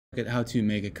Look at how to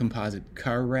make a composite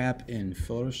car wrap in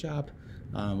Photoshop.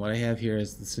 What I have here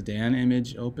is the sedan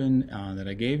image open that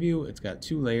I gave you. It's got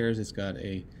two layers. It's got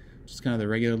just kind of the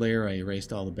regular layer. I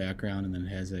erased all the background, and then it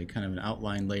has a kind of an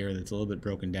outline layer that's a little bit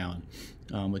broken down.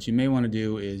 What you may want to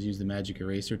do is use the magic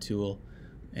eraser tool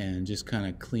and just kind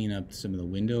of clean up some of the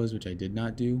windows, which I did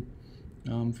not do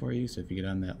for you. So if you get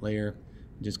on that layer,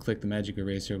 just click the magic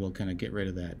eraser. We'll kind of get rid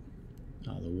of that,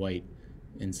 the white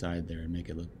inside there, and make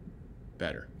it look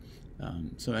better.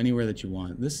 So anywhere that you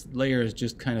want. This layer is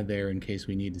just kind of there in case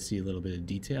we need to see a little bit of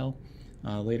detail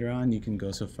later on. You can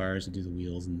go so far as to do the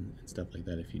wheels and stuff like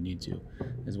that if you need to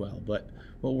as well. But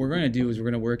what we're going to do is we're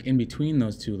going to work in between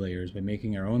those two layers by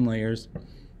making our own layers.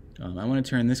 I want to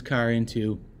turn this car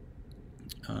into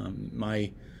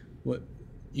what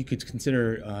you could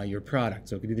consider your product.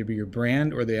 So it could either be your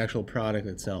brand or the actual product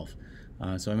itself.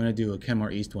 So I'm going to do a Kenmore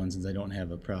East one since I don't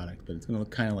have a product, but it's going to look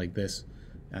kind of like this.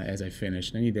 As I finish,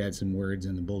 and I need to add some words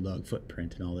and the bulldog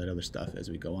footprint and all that other stuff as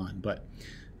we go on. But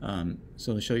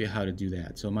so to show you how to do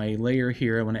that. So my layer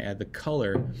here, I want to add the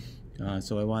color.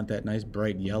 So I want that nice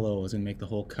bright yellow. I was going to make the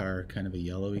whole car kind of a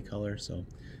yellowy color. So I'm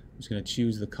just going to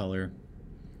choose the color,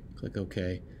 click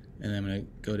OK, and I'm going to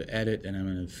go to Edit, and I'm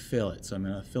going to fill it. So I'm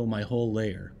going to fill my whole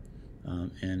layer.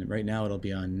 And right now it'll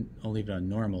be on. I'll leave it on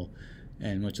normal.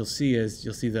 And what you'll see is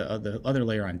you'll see the other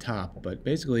layer on top. But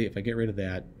basically, if I get rid of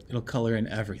that, it'll color in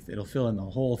everything. It'll fill in the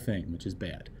whole thing, which is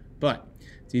bad. But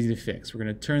it's easy to fix. We're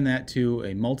going to turn that to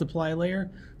a multiply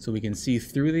layer so we can see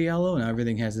through the yellow. Now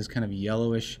everything has this kind of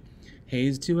yellowish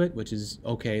haze to it, which is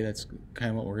okay. That's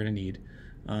kind of what we're going to need.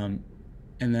 And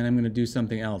then I'm going to do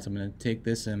something else. I'm going to take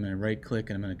this and I'm going to right click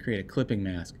and I'm going to create a clipping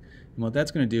mask. And what that's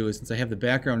going to do is, since I have the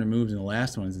background removed in the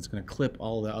last ones, it's going to clip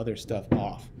all the other stuff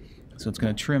off. So it's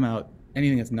going to trim out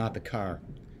anything that's not the car,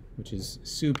 which is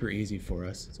super easy for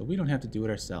us, so we don't have to do it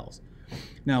ourselves.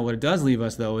 Now what it does leave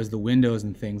us though is the windows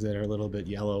and things that are a little bit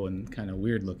yellow and kind of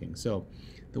weird looking. So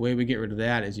the way we get rid of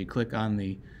that is you click on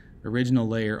the original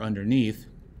layer underneath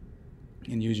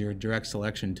and use your direct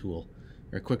selection tool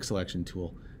or quick selection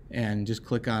tool and just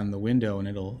click on the window, and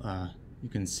it'll you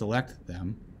can select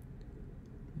them.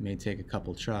 It may take a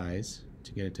couple tries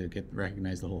to get it to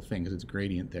recognize the whole thing because it's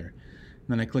gradient there. And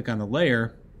then I click on the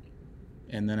layer,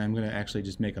 and then I'm going to actually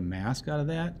just make a mask out of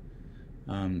that,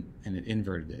 and it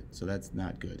inverted it, so that's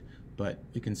not good. But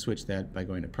we can switch that by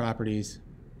going to Properties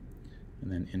and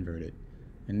then invert it.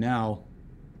 And now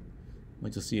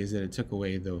what you'll see is that it took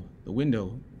away the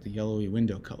window, the yellowy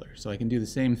window color. So I can do the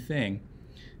same thing.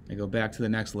 I go back to the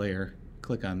next layer,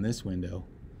 click on this window,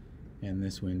 and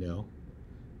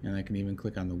I can even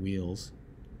click on the wheels.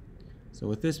 So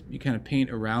with this, you kind of paint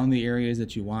around the areas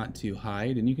that you want to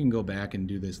hide, and you can go back and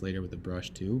do this later with a brush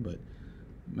too, but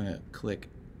I'm going to click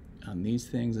on these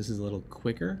things. This is a little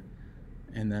quicker,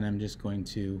 and then I'm just going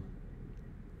to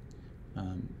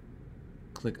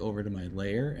click over to my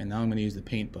layer, and now I'm going to use the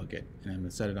paint bucket, and I'm going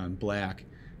to set it on black,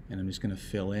 and I'm just going to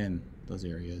fill in those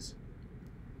areas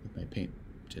with my paint,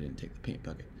 which I didn't take the paint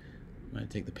bucket. I'm going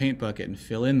to take the paint bucket and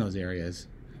fill in those areas,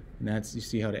 and that's, you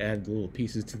see how to add the little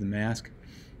pieces to the mask.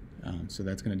 So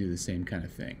that's going to do the same kind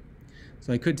of thing.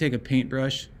 So I could take a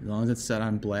paintbrush, as long as it's set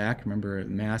on black. Remember, the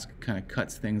mask kind of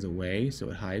cuts things away,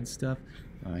 so it hides stuff.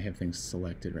 I have things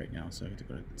selected right now, so I have to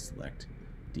go to Select,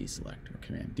 Deselect, or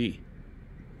Command D.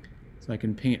 So I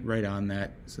can paint right on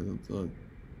that. So the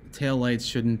tail lights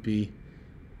shouldn't be,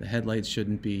 the headlights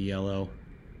shouldn't be yellow.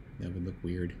 That would look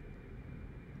weird.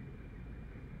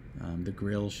 The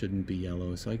grill shouldn't be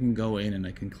yellow. So I can go in and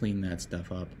I can clean that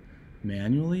stuff up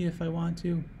manually if I want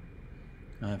to.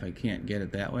 If I can't get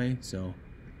it that way. So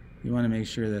you want to make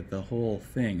sure that the whole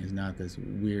thing is not this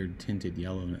weird tinted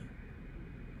yellowness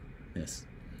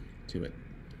to it,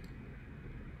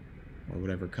 or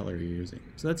whatever color you're using.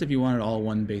 So that's if you want it all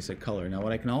one basic color. Now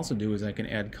what I can also do is I can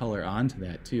add color onto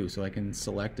that too. So I can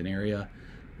select an area.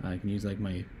 I can use like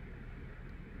my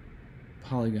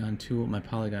polygon tool, my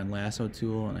polygon lasso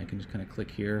tool, and I can just kind of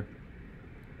click here,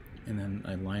 and then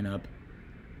I line up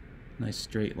a nice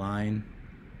straight line.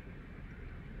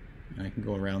 And I can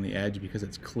go around the edge because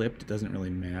it's clipped. It doesn't really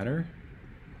matter.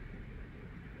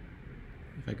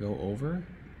 If I go over,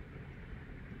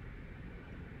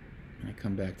 and I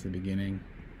come back to the beginning,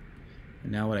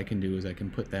 and now what I can do is I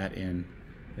can put that in.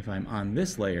 If I'm on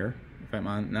this layer, if I'm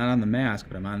on, not on the mask,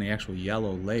 but I'm on the actual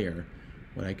yellow layer,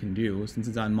 what I can do, since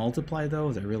it's on multiply though,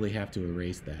 is I really have to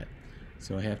erase that.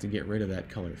 So I have to get rid of that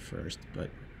color first, but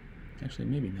actually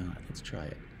maybe not. Let's try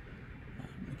it.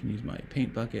 I can use my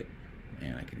paint bucket,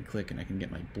 and I can click and I can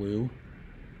get my blue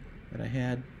that I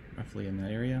had roughly in that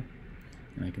area,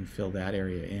 and I can fill that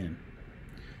area in.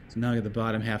 So now I got the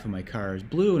bottom half of my car is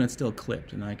blue and it's still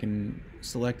clipped, and I can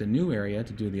select a new area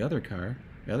to do the other car,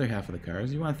 the other half of the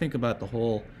cars. You want to think about the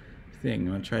whole thing.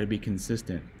 You want to try to be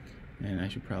consistent, and I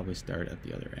should probably start at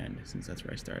the other end since that's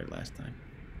where I started last time.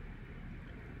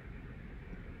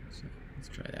 So let's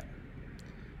try that.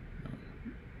 I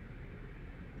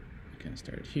kind of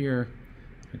started here.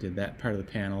 I did that part of the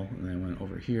panel, and then I went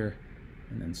over here,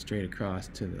 and then straight across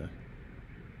to the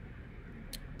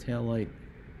tail light,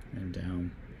 and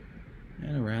down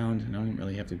and around. And I don't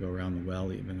really have to go around the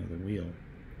well, even though the wheel.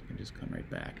 I can just come right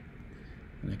back.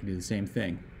 And I can do the same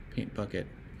thing. Paint bucket,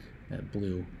 that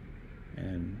blue,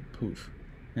 and poof.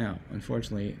 Now,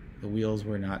 unfortunately, the wheels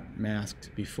were not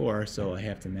masked before, so I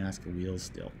have to mask the wheels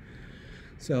still.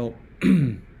 So,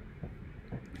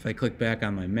 if I click back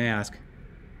on my mask,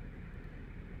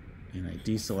 and I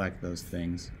deselect those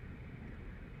things,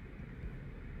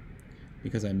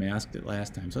 because I masked it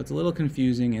last time. So it's a little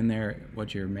confusing in there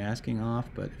what you're masking off,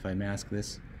 but if I mask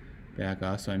this back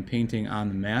off, so I'm painting on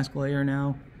the mask layer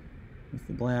now with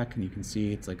the black, and you can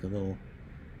see it's like a little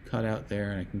cutout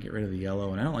there, and I can get rid of the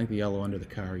yellow, and I don't like the yellow under the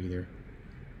car either.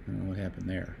 I don't know what happened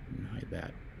there. I'm gonna hide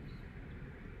that.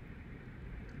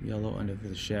 Yellow under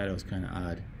the shadow is kind of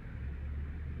odd.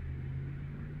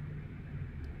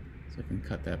 So I can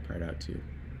cut that part out too.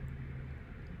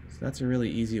 So that's a really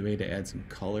easy way to add some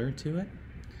color to it.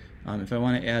 If I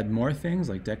want to add more things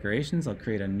like decorations, I'll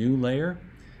create a new layer.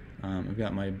 I've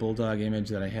got my bulldog image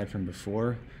that I had from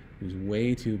before, who's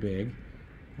way too big,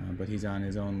 but he's on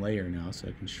his own layer now, so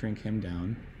I can shrink him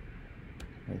down,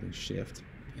 holding shift,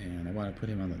 and I want to put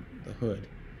him on the hood,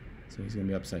 so he's going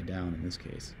to be upside down in this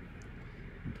case,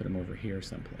 and put him over here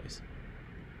someplace.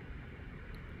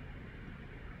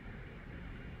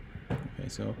 Okay,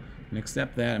 so I'm going to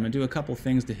accept that. I'm going to do a couple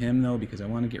things to him though, because I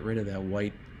want to get rid of that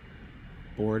white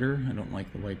border. I don't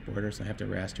like the white border, so I have to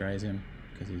rasterize him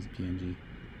because he's a PNG. So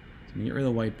I'm going to get rid of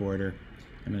the white border.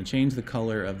 I'm going to change the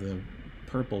color of the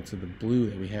purple to the blue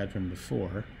that we had from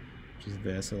before, which is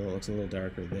this, so it looks a little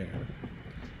darker there.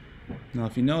 Now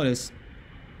if you notice,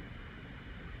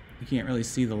 you can't really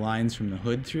see the lines from the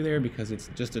hood through there because it's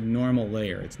just a normal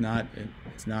layer. It's not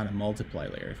a multiply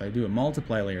layer. If I do a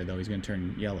multiply layer though, he's going to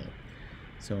turn yellow.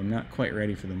 So I'm not quite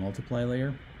ready for the multiply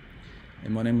layer.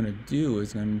 And what I'm going to do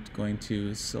is I'm going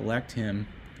to select him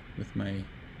with my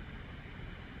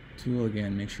tool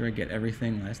again, make sure I get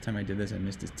everything. Last time I did this I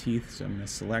missed his teeth, so I'm going to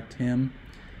select him,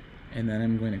 and then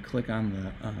I'm going to click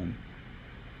on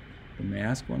the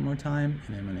mask one more time,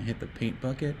 and I'm going to hit the paint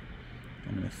bucket.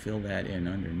 I'm going to fill that in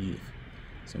underneath.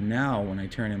 So now when I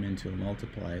turn him into a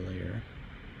multiply layer,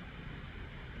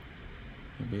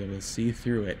 you'll be able to see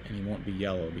through it, and he won't be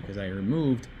yellow because I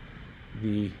removed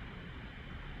the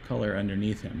color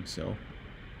underneath him. So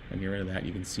if I get rid of that,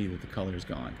 you can see that the color is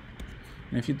gone.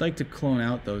 And if you'd like to clone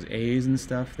out those A's and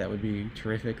stuff, that would be a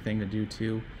terrific thing to do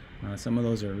too. Some of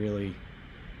those are really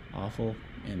awful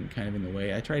and kind of in the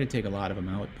way. I tried to take a lot of them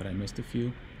out, but I missed a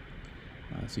few.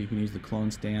 So you can use the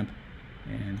clone stamp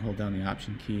and hold down the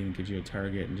option key, and it gives you a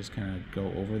target, and just kind of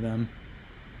go over them.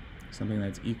 Something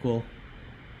that's equal.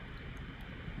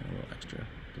 Got a little extra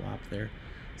blop there.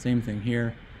 Same thing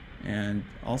here. And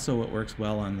also what works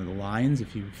well on the lines,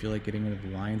 if you feel like getting rid of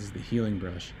the lines, is the healing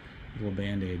brush. Little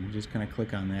band-aid. You just kind of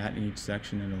click on that in each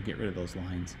section and it'll get rid of those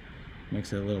lines.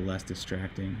 Makes it a little less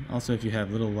distracting. Also, if you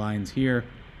have little lines here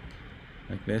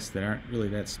like this that aren't really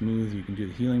that smooth, you can do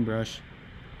the healing brush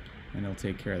and it'll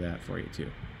take care of that for you too.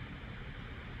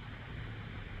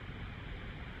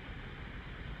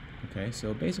 Okay,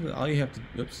 so basically all you have to,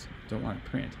 oops, don't want to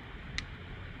print.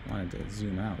 I wanted to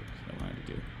zoom out, is what I wanted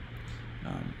to do.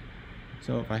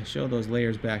 So if I show those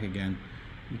layers back again,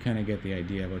 you kind of get the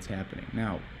idea of what's happening.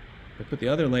 Now, if I put the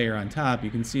other layer on top, you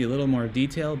can see a little more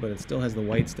detail, but it still has the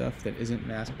white stuff that isn't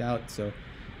masked out, so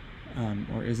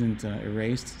or isn't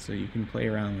erased. So you can play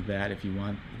around with that if you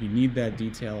want, if you need that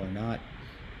detail or not.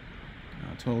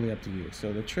 Totally up to you.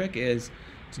 So the trick is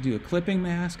to do a clipping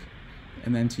mask,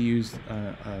 and then to use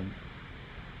a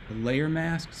layer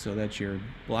mask so that you're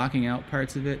blocking out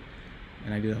parts of it.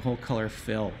 And I did a whole color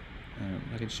fill.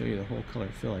 I could show you the whole color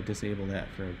fill. I disabled that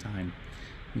for a time.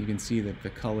 You can see that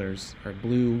the colors are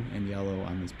blue and yellow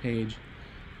on this page,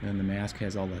 and then the mask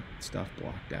has all the stuff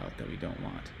blocked out that we don't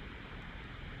want.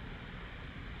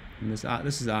 And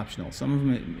this is optional. Some of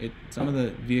them, some of the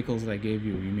vehicles that I gave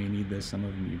you, you may need this. Some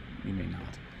of them you may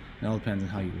not. It all depends on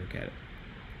how you work at it.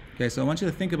 Okay, so I want you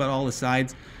to think about all the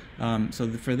sides.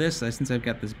 For this, since I've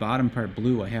got this bottom part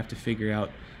blue, I have to figure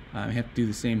out. I have to do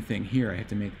the same thing here. I have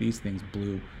to make these things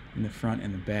blue in the front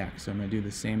and the back. So I'm going to do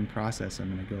the same process. I'm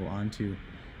going to go onto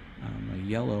my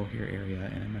yellow here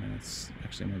area, and I'm going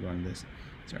to go on this.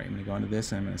 sorry, I'm going to go into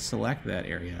this and I'm going to select that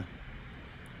area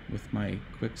with my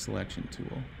quick selection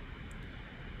tool.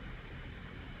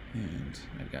 And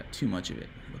I've got too much of it,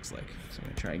 looks like. So I'm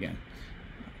going to try again.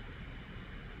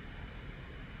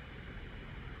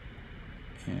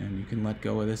 And you can let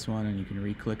go of this one and you can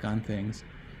re-click on things.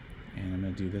 And I'm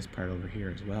going to do this part over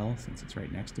here as well, since it's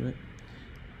right next to it.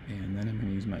 And then I'm going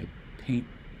to use my paint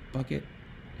bucket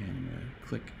and I'm going to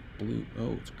click blue.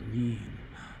 Oh, it's green.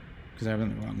 Because I was on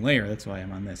the wrong layer, that's why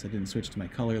I'm on this. I didn't switch to my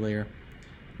color layer.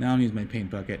 Now I'm going to use my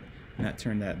paint bucket, and that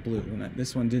turned that blue. And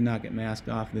this one did not get masked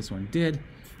off, this one did.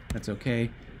 That's okay.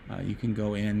 You can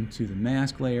go into the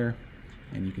mask layer,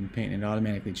 and you can paint, and it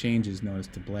automatically changes, notice,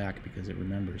 to black because it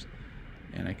remembers.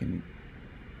 And I can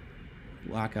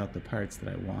block out the parts that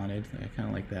I wanted. I kind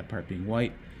of like that part being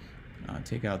white.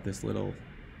 Take out this little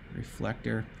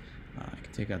reflector. I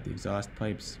can take out the exhaust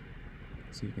pipes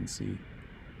so you can see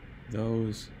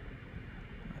those.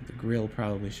 The grill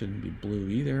probably shouldn't be blue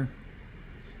either.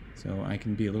 So I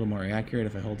can be a little more accurate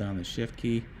if I hold down the shift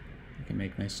key. I can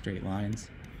make nice straight lines.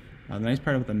 The nice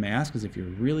part about the mask is if you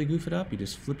really goof it up, you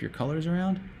just flip your colors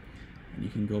around and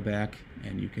you can go back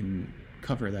and you can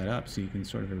cover that up so you can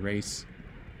sort of erase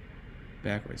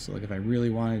backwards. So like if I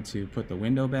really wanted to put the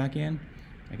window back in,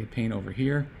 I could paint over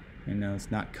here and now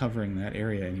it's not covering that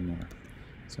area anymore.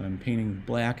 So I'm painting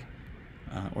black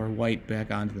or white back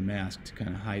onto the mask to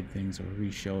kind of hide things or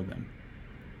re-show them.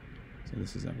 So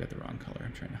this is, I've got the wrong color,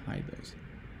 I'm trying to hide those.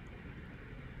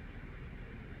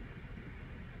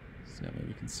 So that way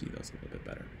we can see those a little bit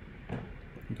better.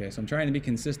 Okay, so I'm trying to be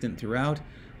consistent throughout.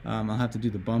 I'll have to do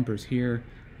the bumpers here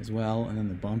as well, and then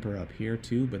the bumper up here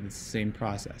too, but it's the same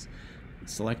process.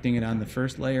 Selecting it on the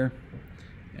first layer,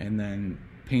 and then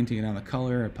painting it on the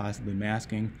color, or possibly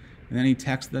masking. And any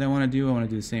text that I want to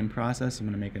do the same process. I'm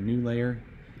going to make a new layer,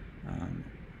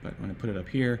 but when I put it up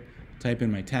here, type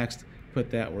in my text, put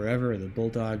that wherever, the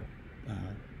bulldog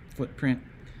footprint.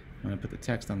 I'm going to put the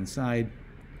text on the side,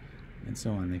 and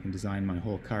so on. They can design my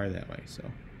whole car that way. So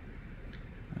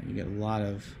you get a lot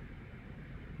of,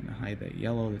 I'm going to hide that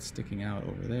yellow that's sticking out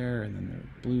over there, and then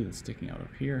the blue that's sticking out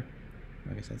over here.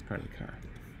 I guess that's part of the car.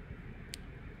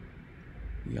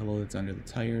 The yellow that's under the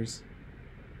tires.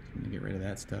 I'm going to get rid of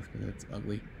that stuff because that's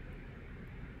ugly.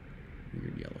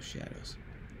 Weird yellow shadows.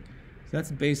 So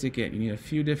that's basic it. You need a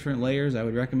few different layers. I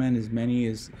would recommend as many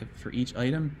as for each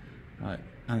item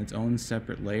on its own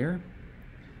separate layer.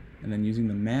 And then using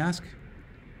the mask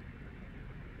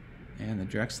and the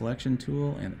direct selection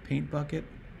tool and the paint bucket,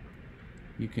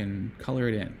 you can color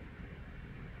it in.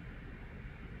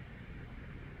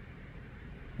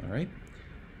 All right,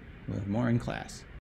 we'll have more in class.